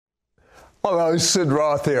Hello, Sid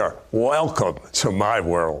Roth here. Welcome to my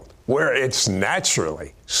world, where it's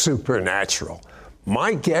naturally supernatural.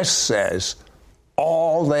 My guest says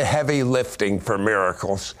all the heavy lifting for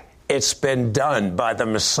miracles, it's been done by the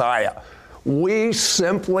Messiah. We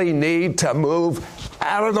simply need to move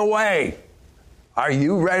out of the way. Are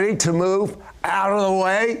you ready to move out of the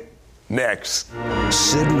way? Next.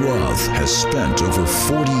 Sid Roth has spent over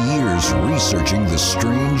 40 years researching the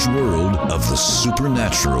strange world of the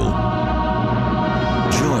supernatural.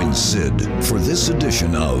 Join Sid for this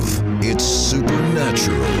edition of It's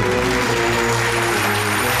Supernatural.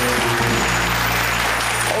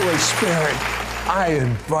 Holy Spirit, I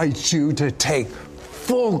invite you to take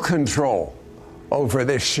full control over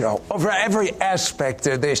this show, over every aspect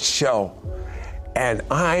of this show. And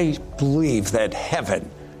I believe that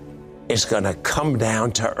heaven is going to come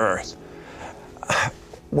down to earth.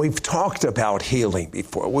 We've talked about healing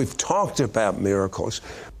before. We've talked about miracles,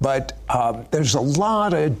 but there's a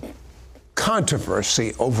lot of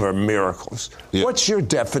controversy over miracles. Yeah. What's your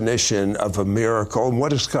definition of a miracle, and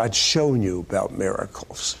what has God shown you about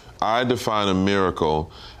miracles? I define a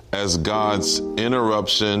miracle as God's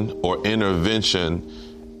interruption or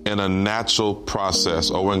intervention in a natural process,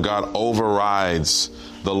 or when God overrides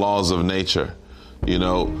the laws of nature. You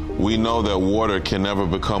know, we know that water can never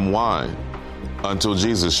become wine until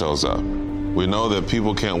Jesus shows up. We know that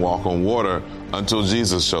people can't walk on water until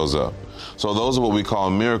Jesus shows up. So those are what we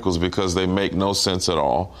call miracles because they make no sense at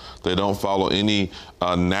all. They don't follow any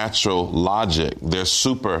natural logic. They're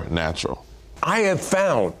supernatural. I have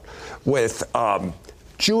found with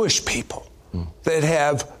Jewish people that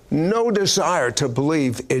have no desire to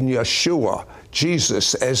believe in Yeshua,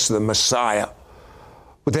 Jesus, as the Messiah,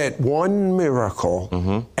 that one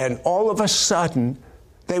miracle, and all of a sudden,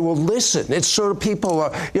 they will listen. It's sort of people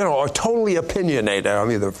are totally opinionated.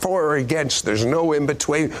 I'm either for or against. There's no in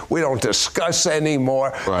between. We don't discuss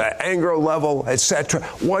anymore. Right. The anger level, etc.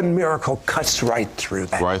 One miracle cuts right through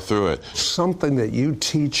that. Right through it. Something that you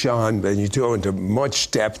teach on, and you do into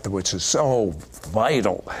much depth, which is so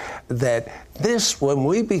vital, that this, when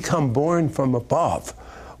we become born from above,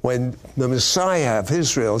 when the Messiah of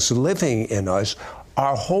Israel is living in us,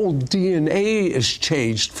 our whole DNA is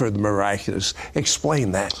changed for the miraculous.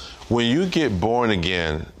 Explain that. When you get born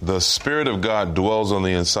again, the Spirit of God dwells on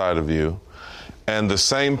the inside of you, and the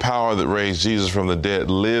same power that raised Jesus from the dead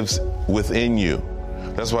lives within you.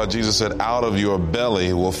 That's why Jesus said, out of your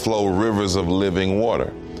belly will flow rivers of living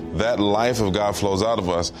water. That life of God flows out of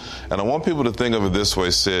us. And I want people to think of it this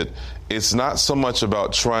way, Sid. It's not so much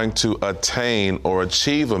about trying to attain or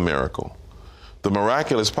achieve a miracle. The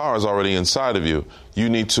miraculous power is already inside of you. You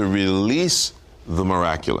need to release the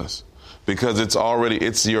miraculous because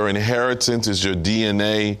it's your inheritance, it's your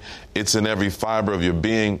DNA, it's in every fiber of your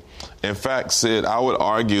being. In fact, Sid, I would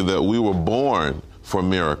argue that we were born for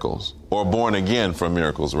miracles, or born again for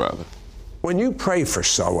miracles, rather. When you pray for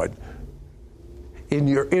someone, in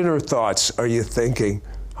your inner thoughts, are you thinking,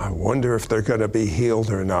 I wonder if they're going to be healed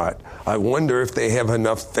or not. I wonder if they have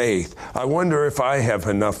enough faith. I wonder if I have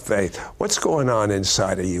enough faith. What's going on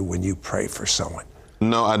inside of you when you pray for someone?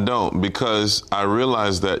 No, I don't, because I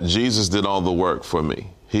realize that Jesus did all the work for me.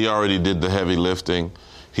 He already did the heavy lifting.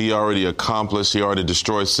 He already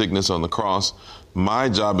destroyed sickness on the cross. My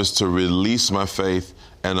job is to release my faith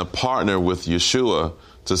and to partner with Yeshua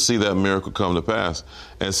to see that miracle come to pass.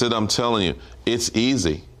 And Sid, I'm telling you, it's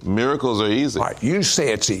easy. Miracles are easy. Right, you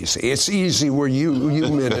say it's easy. It's easy where you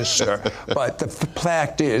minister. But the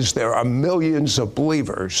fact is there are millions of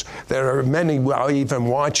believers. There are many even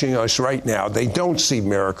watching us right now. They don't see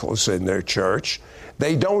miracles in their church.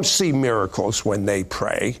 They don't see miracles when they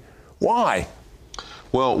pray. Why?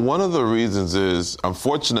 Well, one of the reasons is,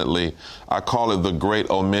 unfortunately, I call it the great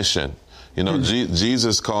omission. You know,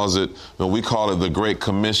 Jesus calls it, we call it the Great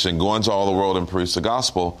Commission, go into all the world and preach the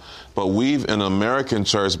gospel. But we've, in American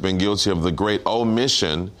church, been guilty of the great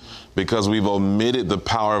omission because we've omitted the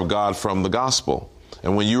power of God from the gospel.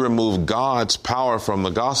 And when you remove God's power from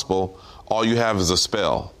the gospel, all you have is a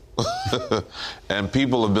spell. And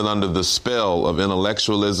people have been under the spell of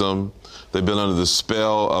intellectualism. They've been under the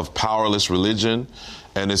spell of powerless religion.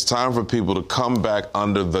 And it's time for people to come back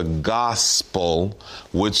under the gospel,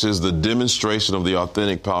 which is the demonstration of the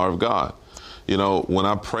authentic power of God. You know, when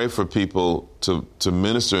I pray for people to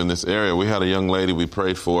minister in this area, we had a young lady we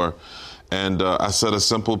prayed for, and I said a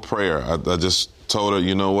simple prayer. I just told her,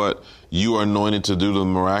 you know what, you are anointed to do the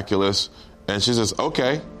miraculous. And she says,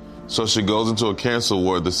 okay. So she goes into a cancer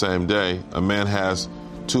ward the same day. A man has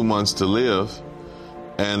 2 months to live,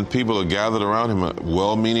 and people are gathered around him,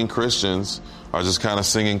 well-meaning Christians, are just kind of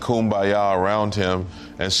singing Kumbaya around him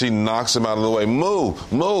And she knocks him out of the way.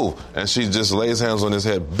 Move, move. And she just lays hands on his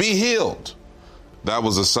head. Be healed. That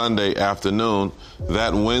was a Sunday afternoon.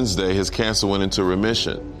 That Wednesday, his cancer went into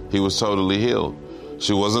remission. He was totally healed.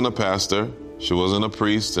 She wasn't a pastor. She wasn't a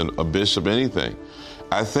priest and a bishop, anything.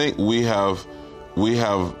 I think we have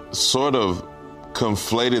sort of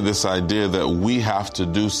conflated this idea that we have to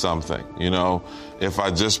do something. You know, if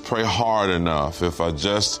I just pray hard enough, if I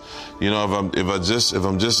just, you know, if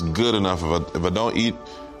I'm just good enough, if I don't eat,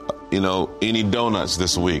 you know, any donuts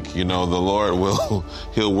this week, you know, the Lord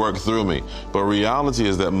he'll work through me. But reality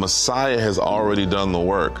is that Messiah has already done the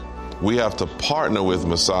work. We have to partner with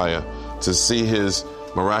Messiah to see his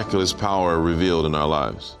miraculous power revealed in our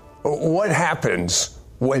lives. What happens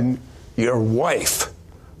when your wife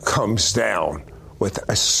comes down with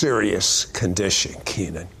a serious condition,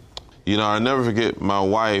 Kynan? You know, I'll never forget, my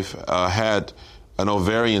wife had an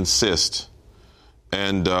ovarian cyst.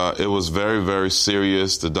 And it was very, very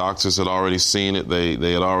serious. The doctors had already seen it. They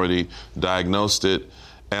had already diagnosed it.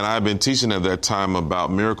 And I had been teaching at that time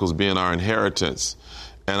about miracles being our inheritance.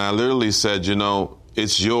 And I literally said, you know,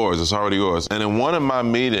 it's yours. It's already yours. And in one of my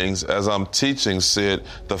meetings, as I'm teaching, said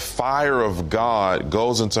the fire of God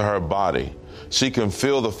goes into her body. She can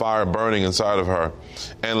feel the fire burning inside of her.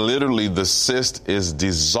 And literally the cyst is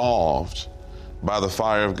dissolved by the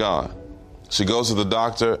fire of God. She goes to the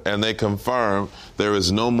doctor and they confirm there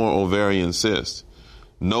is no more ovarian cyst.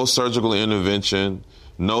 No surgical intervention,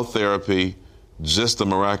 no therapy, just the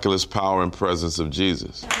miraculous power and presence of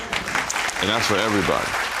Jesus. And that's for everybody.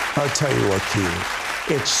 I'll tell you what, Kynan.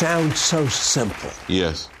 It sounds so simple.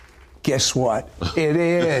 Yes. Guess what? It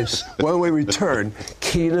is. When we return,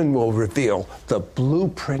 Kynan will reveal the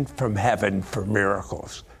blueprint from heaven for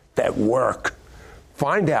miracles that work.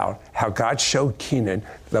 Find out how God showed Kynan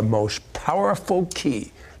the most powerful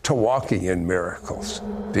key to walking in miracles.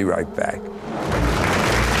 Be right back.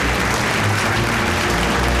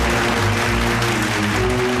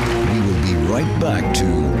 We will be right back to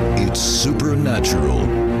It's Supernatural.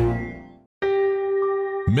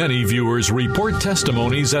 Many viewers report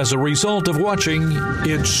testimonies as a result of watching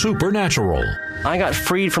It's Supernatural. I got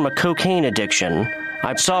freed from a cocaine addiction.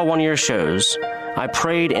 I saw one of your shows. I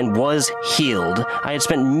prayed and was healed. I had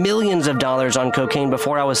spent millions of dollars on cocaine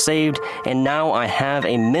before I was saved, and now I have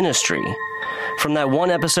a ministry. From that one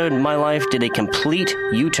episode, my life did a complete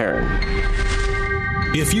U-turn.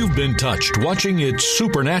 If you've been touched watching It's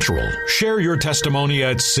Supernatural, share your testimony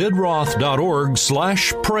at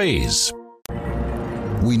sidroth.org/praise.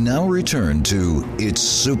 We now return to It's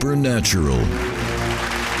Supernatural.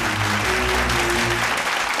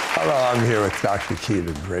 Hello, I'm here with Dr.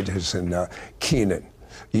 Kynan Bridges. And Kynan,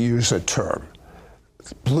 you use a term,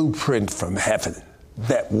 blueprint from heaven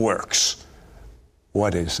that works.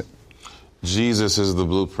 What is it? Jesus is the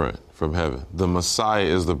blueprint from heaven. The Messiah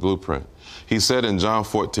is the blueprint. He said in John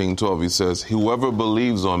 14:12, he says, whoever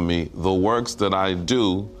believes on me, the works that I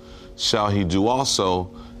do shall he do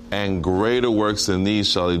also, and greater works than these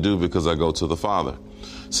shall he do, because I go to the Father.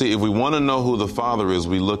 See, if we want to know who the Father is,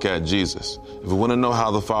 we look at Jesus. If we want to know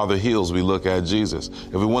how the Father heals, we look at Jesus.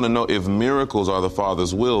 If we want to know if miracles are the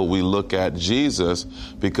Father's will, we look at Jesus,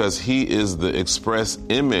 because he is the express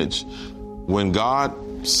image. When God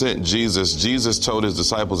sent Jesus, Jesus told his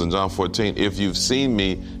disciples in John 14, if you've seen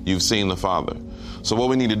me, you've seen the Father. So what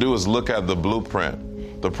we need to do is look at the blueprint.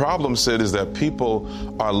 The problem, Sid, is that people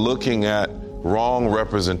are looking at wrong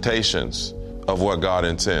representations of what God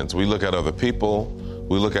intends. We look at other people.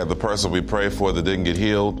 We look at the person we pray for that didn't get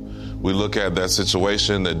healed. We look at that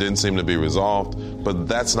situation that didn't seem to be resolved. But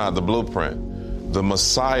that's not the blueprint. The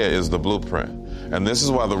Messiah is the blueprint. And this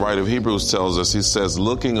is why the writer of Hebrews tells us, he says,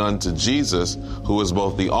 looking unto Jesus, who is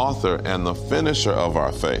both the author and the finisher of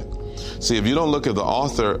our faith. See, if you don't look at the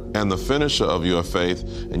author and the finisher of your faith,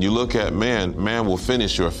 and you look at man, man will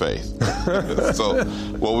finish your faith. So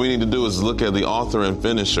what we need to do is look at the author and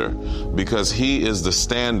finisher, because he is the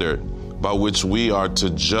standard by which we are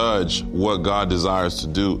to judge what God desires to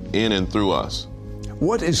do in and through us.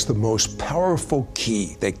 What is the most powerful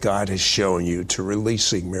key that God has shown you to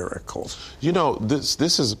releasing miracles? You know,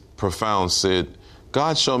 this is profound, Sid.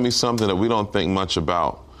 God showed me something that we don't think much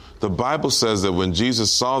about. The Bible says that when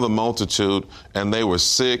Jesus saw the multitude and they were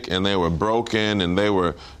sick and they were broken and they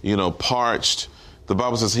were, parched, the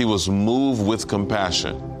Bible says he was moved with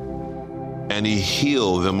compassion and he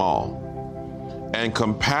healed them all. And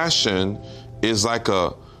compassion is like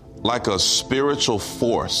a spiritual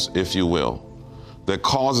force, if you will, that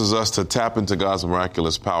causes us to tap into God's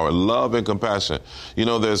miraculous power. Love and compassion.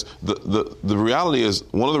 There's the reality is,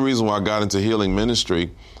 one of the reasons why I got into healing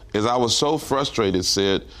ministry is I was so frustrated,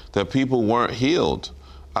 Sid, that people weren't healed.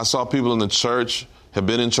 I saw people in the church, Had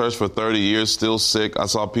been in church for 30 years, still sick. I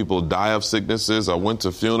saw people die of sicknesses. I went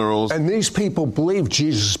to funerals. And these people believe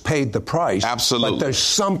Jesus paid the price. Absolutely. But there's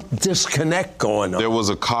some disconnect going on. There was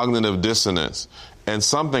a cognitive dissonance. And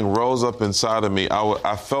something rose up inside of me.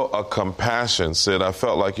 I felt a compassion, Sid. I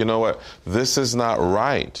felt like, you know what? This is not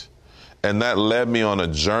right. And that led me on a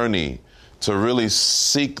journey to really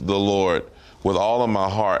seek the Lord with all of my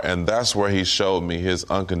heart. And that's where he showed me his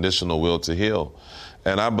unconditional will to heal.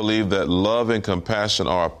 And I believe that love and compassion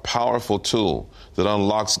are a powerful tool that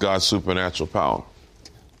unlocks God's supernatural power.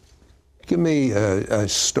 Give me a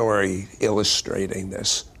story illustrating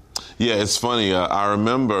this. Yeah, it's funny. I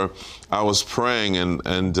remember I was praying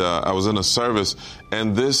and I was in a service,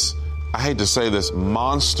 and this, I hate to say this,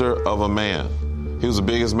 monster of a man. He was the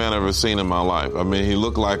biggest man I've ever seen in my life. I mean, he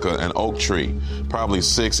looked like an oak tree, probably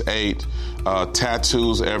 6'8",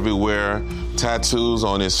 tattoos everywhere, tattoos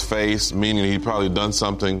on his face, meaning he'd probably done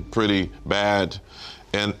something pretty bad.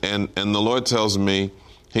 And the Lord tells me,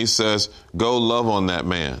 he says, go love on that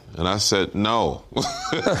man. And I said, no.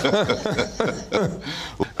 And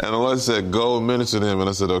the Lord said, go minister to him. And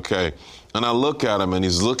I said, okay. And I look at him, and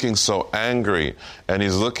he's looking so angry, and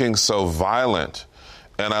he's looking so violent.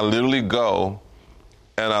 And I literally go,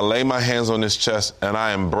 and I lay my hands on his chest, and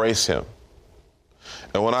I embrace him.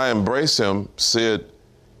 And when I embrace him, Sid,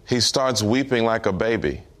 he starts weeping like a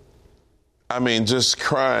baby. I mean, just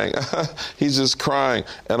crying. He's just crying.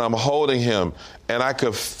 And I'm holding him. And I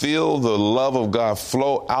could feel the love of God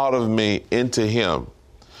flow out of me into him.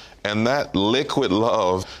 And that liquid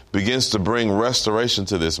love begins to bring restoration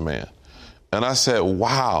to this man. And I said,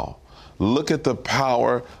 wow, look at the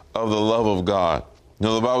power of the love of God. You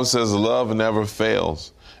know, the Bible says love never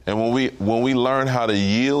fails. And when we learn how to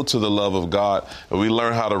yield to the love of God, and we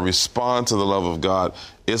learn how to respond to the love of God,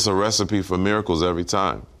 it's a recipe for miracles every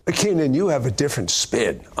time. Kynan, you have a different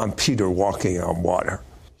spin on Peter walking on water.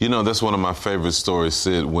 You know, that's one of my favorite stories,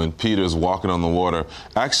 Sid, when Peter's walking on the water.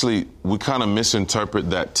 Actually, we kind of misinterpret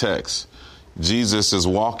that text. Jesus is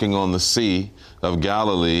walking on the Sea of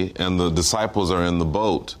Galilee, and the disciples are in the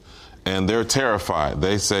boat. And they're terrified.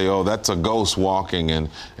 They say, oh, that's a ghost walking. And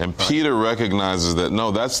Peter recognizes that, no,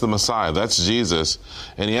 that's the Messiah. That's Jesus.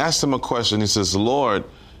 And he asked him a question. He says, Lord,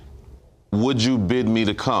 would you bid me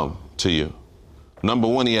to come to you? Number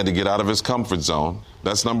one, he had to get out of his comfort zone.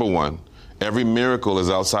 That's number one. Every miracle is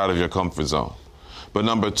outside of your comfort zone. But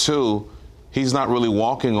number two, he's not really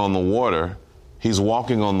walking on the water. He's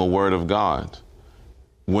walking on the word of God.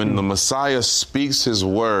 When the Messiah speaks his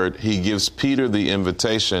word, he gives Peter the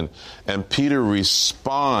invitation, and Peter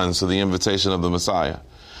responds to the invitation of the Messiah.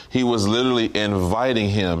 He was literally inviting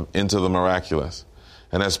him into the miraculous.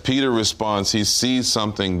 And as Peter responds, he sees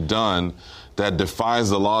something done that defies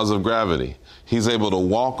the laws of gravity. He's able to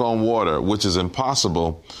walk on water, which is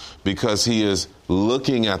impossible because he is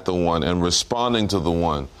looking at the one and responding to the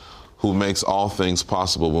one who makes all things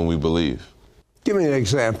possible when we believe. Give me an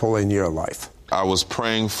example in your life. I was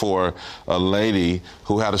praying for a lady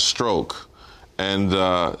who had a stroke, and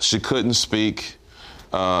she couldn't speak.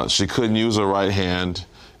 She couldn't use her right hand,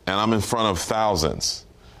 and I'm in front of thousands.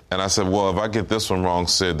 And I said, well, if I get this one wrong,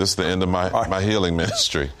 Sid, this is the end of my healing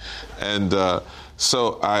ministry. And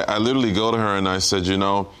so I literally go to her and I said, you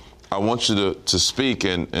know, I want you to speak.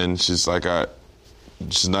 And she's like,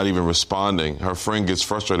 she's not even responding. Her friend gets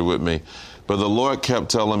frustrated with me. But the Lord kept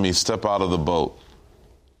telling me, step out of the boat.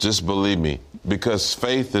 Just believe me. Because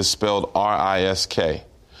faith is spelled R-I-S-K.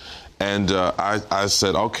 And I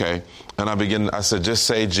said, okay. And I said, just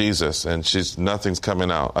say Jesus. And nothing's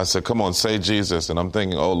coming out. I said, come on, say Jesus. And I'm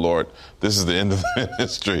thinking, oh, Lord, this is the end of the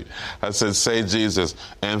ministry. I said, say Jesus.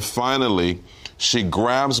 And finally, she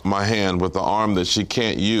grabs my hand with the arm that she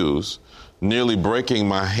can't use, nearly breaking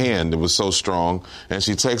my hand. It was so strong. And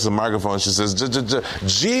she takes the microphone and she says,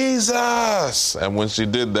 Jesus. And when she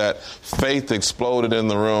did that, faith exploded in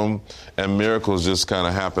the room, and miracles just kind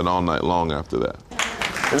of happened all night long after that.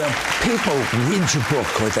 Now, people read your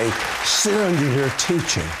book or they sit under your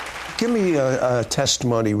teaching. Give me a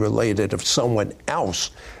testimony related of someone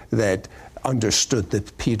else that understood the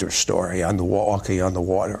Peter story on the walking on the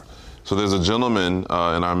water. So there's a gentleman in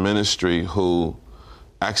our ministry who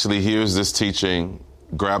actually hears this teaching,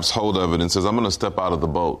 grabs hold of it, and says, I'm going to step out of the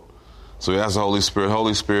boat. So he asks the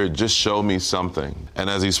Holy Spirit, just show me something. And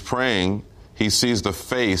as he's praying, he sees the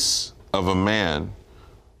face of a man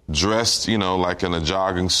dressed, like in a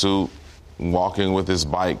jogging suit, walking with his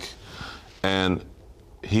bike. And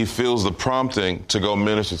he feels the prompting to go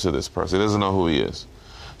minister to this person. He doesn't know who he is.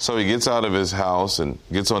 So he gets out of his house and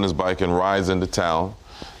gets on his bike and rides into town.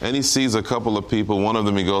 And he sees a couple of people. One of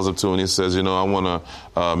them he goes up to and he says, I want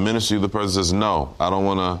to minister to you. The person says, no, I don't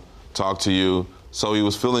want to talk to you. So he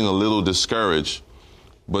was feeling a little discouraged.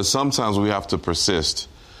 But sometimes we have to persist.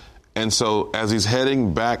 And so as he's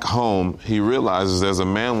heading back home, he realizes there's a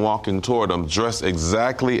man walking toward him dressed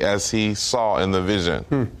exactly as he saw in the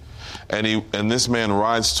vision. And this man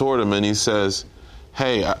rides toward him and he says,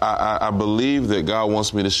 hey, I believe that God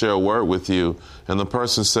wants me to share a word with you. And the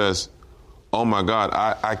person says, oh my God,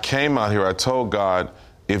 I came out here. I told God,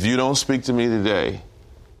 if you don't speak to me today,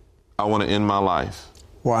 I want to end my life.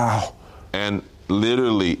 Wow. And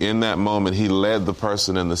literally in that moment, he led the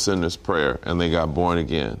person in the sinner's prayer and they got born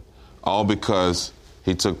again. All because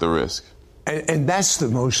he took the risk. And that's the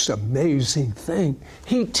most amazing thing.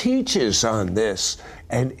 He teaches on this,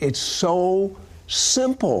 and it's so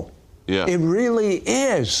simple. Yeah. It really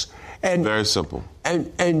is. And very simple.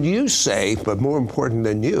 And you say, but more important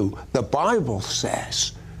than you, the Bible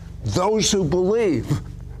says, those who believe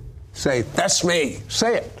say, that's me.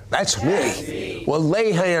 Say it. That's me. Well,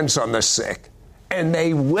 lay hands on the sick, and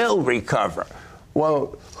they will recover.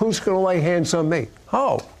 Well, who's going to lay hands on me?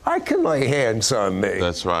 Oh, I can lay hands on me.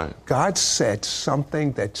 That's right. God said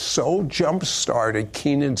something that so jump-started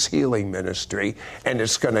Kynan's healing ministry, and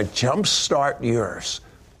it's going to jump-start yours.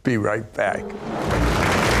 Be right back. We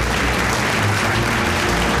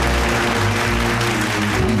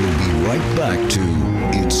will be right back to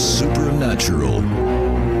It's Supernatural.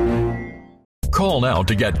 Call now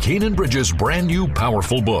to get Kynan Bridges' brand new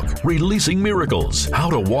powerful book, Releasing Miracles, How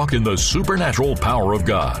to Walk in the Supernatural Power of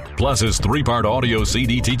God, plus his 3-part audio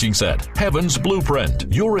CD teaching set, Heaven's Blueprint,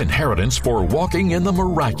 Your Inheritance for Walking in the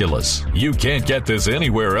Miraculous. You can't get this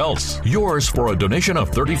anywhere else. Yours for a donation of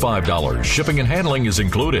 $35. Shipping and handling is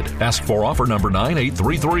included. Ask for offer number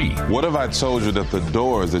 9833. What if I told you that the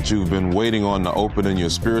doors that you've been waiting on to open in your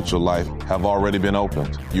spiritual life have already been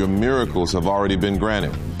opened? Your miracles have already been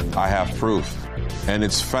granted. I have proof. And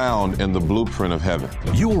it's found in the blueprint of heaven.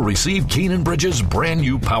 You will receive Kynan Bridges' brand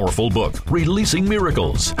new powerful book, Releasing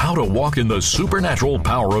Miracles, How to Walk in the Supernatural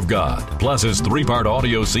Power of God, plus his 3-part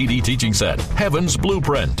audio CD teaching set, Heaven's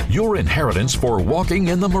Blueprint, Your Inheritance for Walking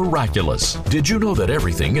in the Miraculous. Did you know that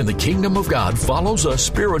everything in the kingdom of God follows a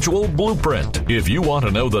spiritual blueprint? If you want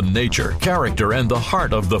to know the nature, character, and the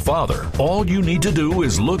heart of the Father, all you need to do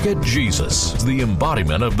is look at Jesus, the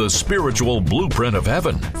embodiment of the spiritual blueprint of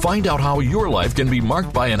heaven. Find out how your life can be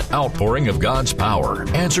marked by an outpouring of God's power,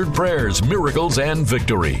 answered prayers, miracles, and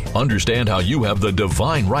victory. Understand how you have the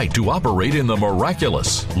divine right to operate in the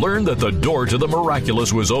miraculous. Learn that the door to the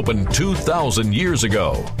miraculous was opened 2,000 years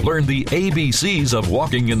ago. Learn the ABCs of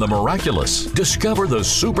walking in the miraculous. Discover the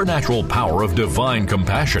supernatural power of divine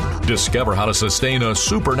compassion. Discover how to sustain a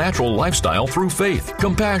supernatural lifestyle through faith,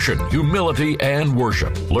 compassion, humility, and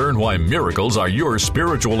worship. Learn why miracles are your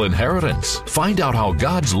spiritual inheritance. Find out how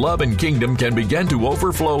God's love and kingdom can begin to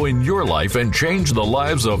overflow in your life and change the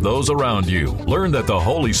lives of those around you. Learn that the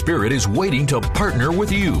Holy Spirit is waiting to partner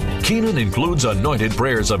with you. Kynan includes anointed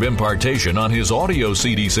prayers of impartation on his audio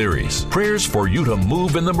CD series. Prayers for you to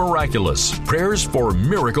move in the miraculous. Prayers for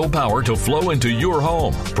miracle power to flow into your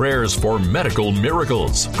home. Prayers for medical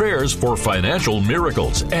miracles. Prayers for financial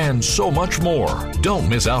miracles, and so much more. Don't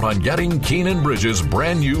miss out on getting Kynan Bridges'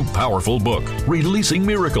 brand new powerful book, Releasing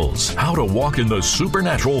Miracles, How to Walk in the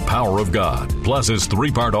Supernatural Power of God, plus his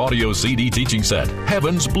 3-part audio CD teaching set,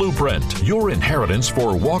 Heaven's Blueprint, Your Inheritance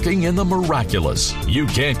for Walking in the Miraculous. You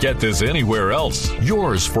can't get this anywhere else.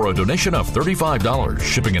 Yours for a donation of $35.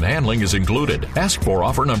 Shipping and handling is included. Ask for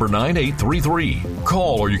offer number 9833.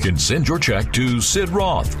 Call or you can send your check to Sid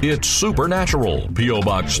Roth. It's Supernatural. P.O.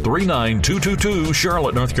 Box 39222,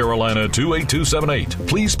 Charlotte, North Carolina 28278.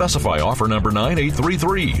 Please specify offer number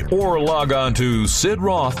 9833 or log on to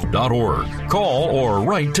sidroth.org. Call or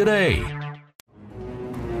write today.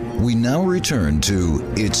 We now return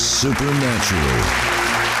to It's Supernatural.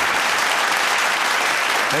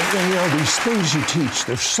 And you know, these things you teach,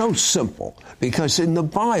 they're so simple because in the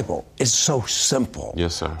Bible, it's so simple.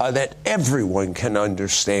 Yes, sir. That everyone can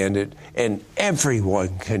understand it and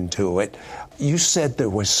everyone can do it. You said there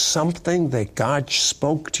was something that God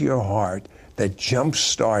spoke to your heart that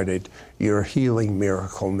jump-started your healing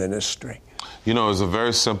miracle ministry. You know, it's a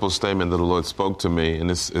very simple statement that the Lord spoke to me,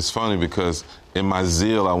 and it's funny because in my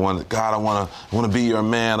zeal, I want to be your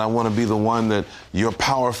man. I want to be the one that your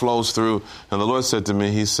power flows through. And the Lord said to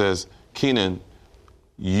me, He says, Kynan,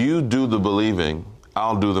 you do the believing,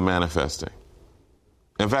 I'll do the manifesting.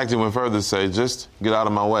 In fact, He went further to say, just get out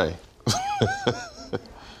of my way.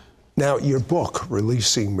 Now, your book,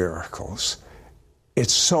 Releasing Miracles,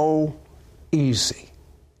 it's so easy.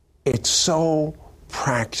 It's so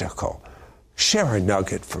practical. Share a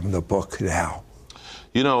nugget from the book now.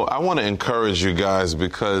 You know, I want to encourage you guys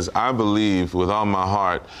because I believe with all my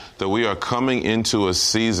heart that we are coming into a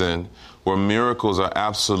season where miracles are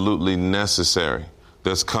absolutely necessary.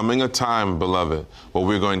 There's coming a time, beloved, where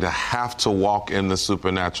we're going to have to walk in the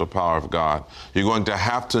supernatural power of God. You're going to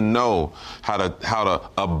have to know how to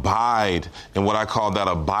abide in what I call that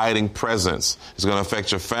abiding presence. It's going to affect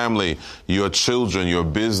your family, your children, your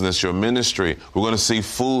business, your ministry. We're going to see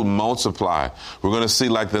food multiply. We're going to see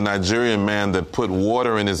like the Nigerian man that put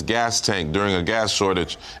water in his gas tank during a gas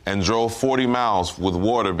shortage and drove 40 miles with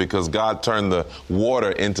water because God turned the water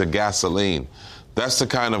into gasoline. That's the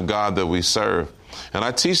kind of God that we serve. And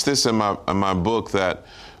I teach this in my book that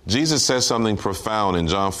Jesus says something profound in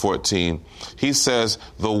John 14. He says,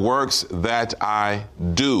 the works that I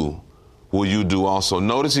do will you do also.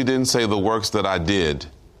 Notice he didn't say the works that I did.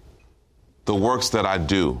 The works that I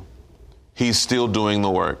do. He's still doing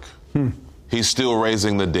the work. He's still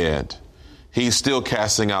raising the dead. He's still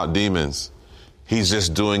casting out demons. He's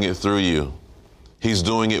just doing it through you. He's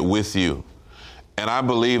doing it with you. And I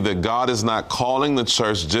believe that God is not calling the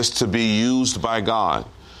church just to be used by God.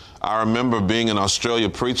 I remember being in Australia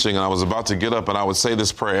preaching, and I was about to get up, and I would say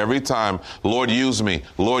this prayer every time, Lord, use me,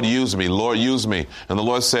 Lord, use me, Lord, use me. And the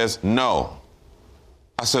Lord says, no.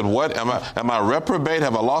 I said, what? Am I reprobate?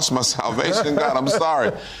 Have I lost my salvation? God, I'm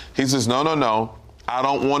sorry. He says, no. I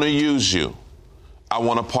don't want to use you. I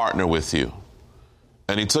want to partner with you.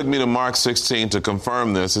 And he took me to Mark 16 to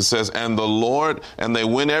confirm this. It says, and the Lord, and they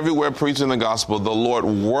went everywhere preaching the gospel, the Lord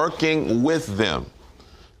working with them,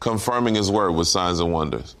 confirming his word with signs and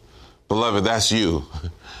wonders. Beloved, that's you.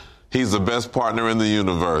 He's the best partner in the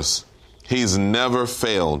universe. He's never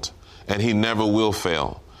failed, and he never will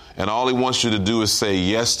fail. And all he wants you to do is say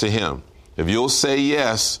yes to him. If you'll say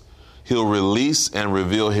yes, he'll release and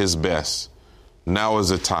reveal his best. Now is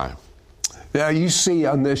the time. Now, you see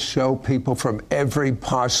on this show people from every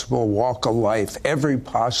possible walk of life, every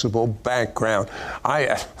possible background.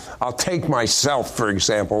 I'll take myself, for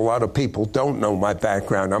example. A lot of people don't know my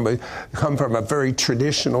background. I come from a very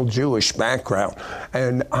traditional Jewish background.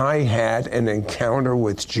 And I had an encounter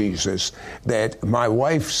with Jesus that my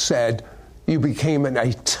wife said, you became an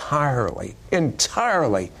entirely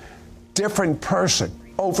different person.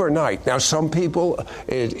 Overnight. Now, some people,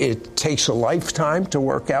 it takes a lifetime to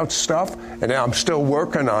work out stuff, and I'm still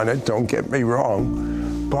working on it, don't get me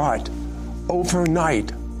wrong. But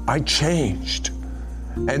overnight, I changed.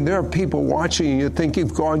 And there are people watching, and you think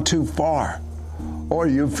you've gone too far, or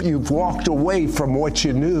you've walked away from what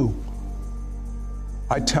you knew.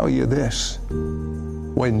 I tell you this,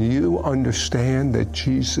 when you understand that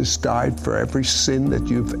Jesus died for every sin that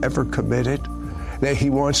you've ever committed, that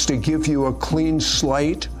he wants to give you a clean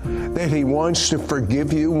slate, that he wants to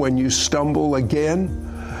forgive you when you stumble again,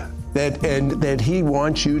 that he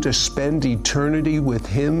wants you to spend eternity with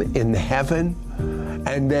him in heaven,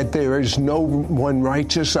 and that there is no one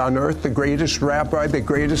righteous on earth, the greatest rabbi, the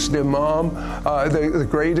greatest imam, the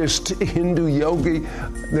greatest Hindu yogi.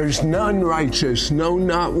 There's none righteous, no,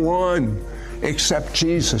 not one, except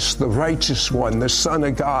Jesus, the righteous one, the Son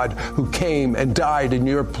of God, who came and died in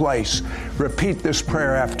your place. Repeat this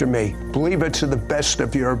prayer after me. Believe it to the best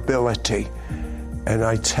of your ability. And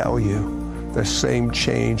I tell you, the same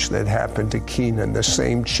change that happened to Kynan, the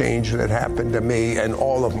same change that happened to me and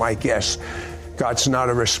all of my guests. God's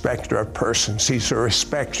not a respecter of persons. He's a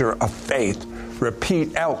respecter of faith.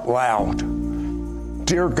 Repeat out loud.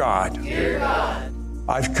 Dear God,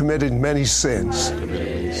 I've committed many sins,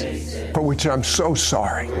 for which I'm so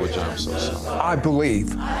sorry. I believe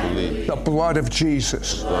the blood of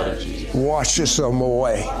Jesus washes them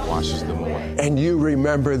away. And you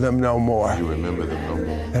remember them no more.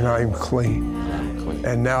 And I'm clean.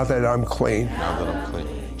 And now that I'm clean,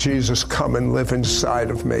 Jesus, come and live inside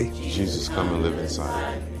of me.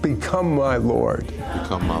 Become my Lord.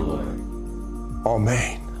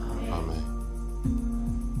 Amen.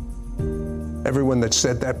 Everyone that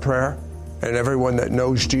said that prayer, and everyone that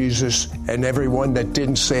knows Jesus, and everyone that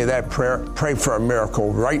didn't say that prayer, pray for a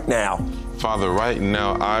miracle right now. Father, right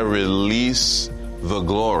now, I release the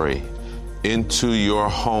glory into your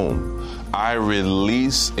home. I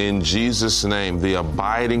release in Jesus' name the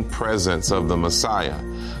abiding presence of the Messiah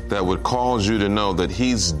that would cause you to know that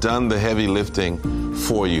he's done the heavy lifting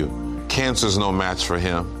for you. Cancer's no match for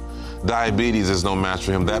him. Diabetes is no match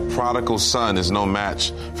for him. That prodigal son is no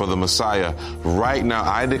match for the Messiah. Right now,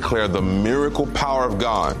 I declare the miracle power of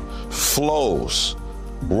God flows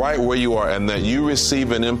right where you are, and that you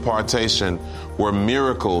receive an impartation where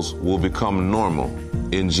miracles will become normal.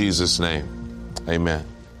 In Jesus' name, amen.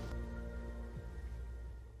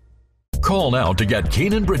 Call now to get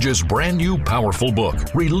Kynan Bridges' brand new powerful book,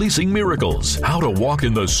 Releasing Miracles, How to Walk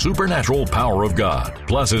in the Supernatural Power of God,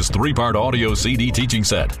 plus his 3-part audio CD teaching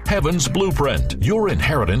set, Heaven's Blueprint, Your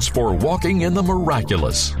Inheritance for Walking in the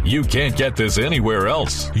Miraculous. You can't get this anywhere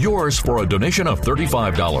else. Yours for a donation of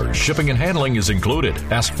 $35. Shipping and handling is included.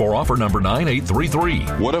 Ask for offer number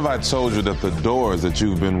 9833. What if I told you that the doors that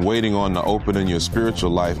you've been waiting on to open in your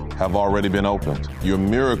spiritual life have already been opened? Your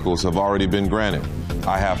miracles have already been granted.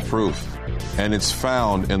 I have proof. And it's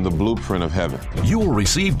found in the blueprint of heaven. You will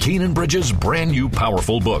receive Kynan Bridges' brand new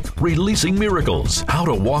powerful book, Releasing Miracles, How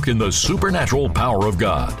to Walk in the Supernatural Power of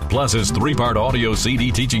God, plus his 3-part audio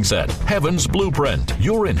CD teaching set, Heaven's Blueprint,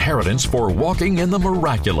 Your Inheritance for Walking in the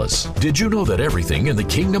Miraculous. Did you know that everything in the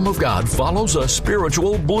kingdom of God follows a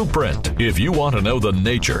spiritual blueprint? If you want to know the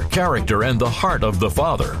nature, character, and the heart of the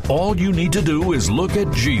Father, all you need to do is look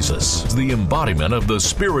at Jesus, the embodiment of the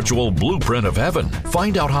spiritual blueprint of heaven.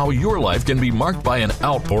 Find out how your life can be marked by an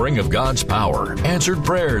outpouring of God's power, answered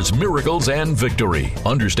prayers, miracles, and victory.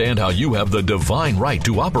 Understand how you have the divine right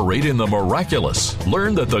to operate in the miraculous.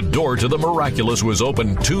 Learn that the door to the miraculous was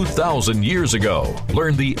opened 2,000 years ago.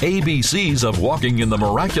 Learn the ABCs of walking in the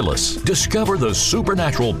miraculous. Discover the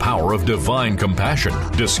supernatural power of divine compassion.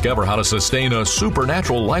 Discover how to sustain a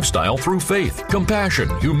supernatural lifestyle through faith, compassion,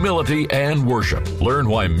 humility, and worship. Learn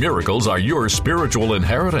why miracles are your spiritual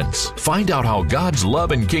inheritance. Find out how God's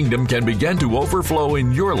love and kingdom can begin to overflow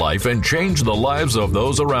in your life and change the lives of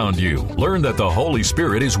those around you. Learn that the Holy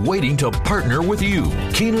Spirit is waiting to partner with you.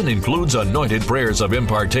 Kynan includes anointed prayers of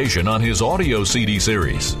impartation on his audio CD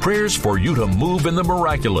series. Prayers for you to move in the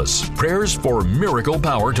miraculous. Prayers for miracle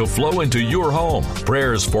power to flow into your home.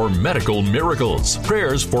 Prayers for medical miracles.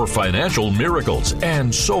 Prayers for financial miracles,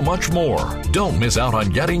 and so much more. Don't miss out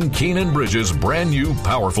on getting Kynan Bridges' brand new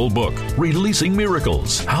powerful book, Releasing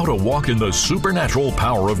Miracles, How to Walk in the Supernatural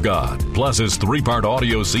Power of God, plus his 3-part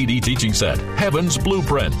audio CD teaching set, Heaven's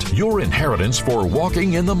Blueprint, Your Inheritance for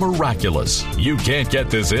Walking in the Miraculous. You can't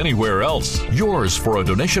get this anywhere else. Yours for a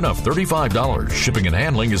donation of $35. Shipping and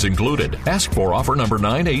handling is included. Ask for offer number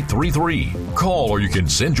 9833. Call or you can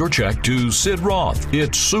send your check to Sid Roth.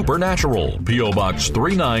 It's Supernatural. P.O. Box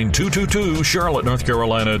 39222, Charlotte, North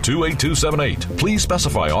Carolina 28278. Please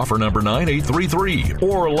specify offer number 9833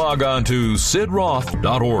 or log on to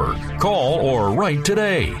sidroth.org. Call or write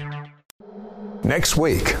today. Next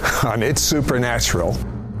week on It's Supernatural.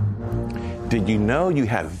 Did you know you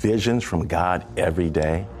have visions from God every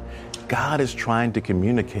day? God is trying to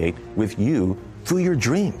communicate with you through your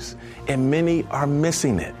dreams, and many are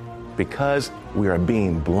missing it because we are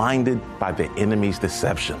being blinded by the enemy's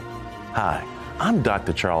deception. Hi, I'm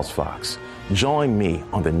Dr. Charles Fox. Join me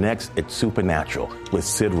on the next It's Supernatural with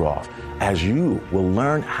Sid Roth as you will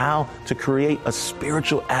learn how to create a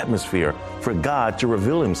spiritual atmosphere for God to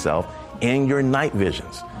reveal himself in your night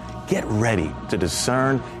visions. Get ready to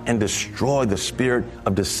discern and destroy the spirit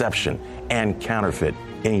of deception and counterfeit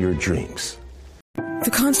in your dreams.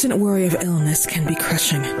 The constant worry of illness can be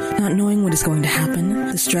crushing. Not knowing what is going to happen,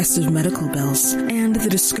 the stress of medical bills, and the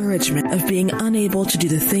discouragement of being unable to do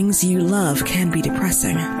the things you love can be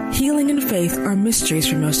depressing. Healing and faith are mysteries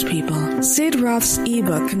for most people. Sid Roth's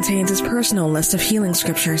ebook contains his personal list of healing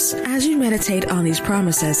scriptures. As you meditate on these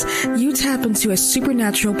promises, you tap into a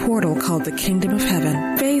supernatural portal called the Kingdom of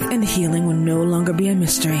Heaven. Faith and healing will no longer be a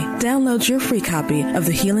mystery. Download your free copy of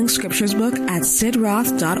the Healing Scriptures book at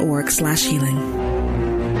sidroth.org/healing.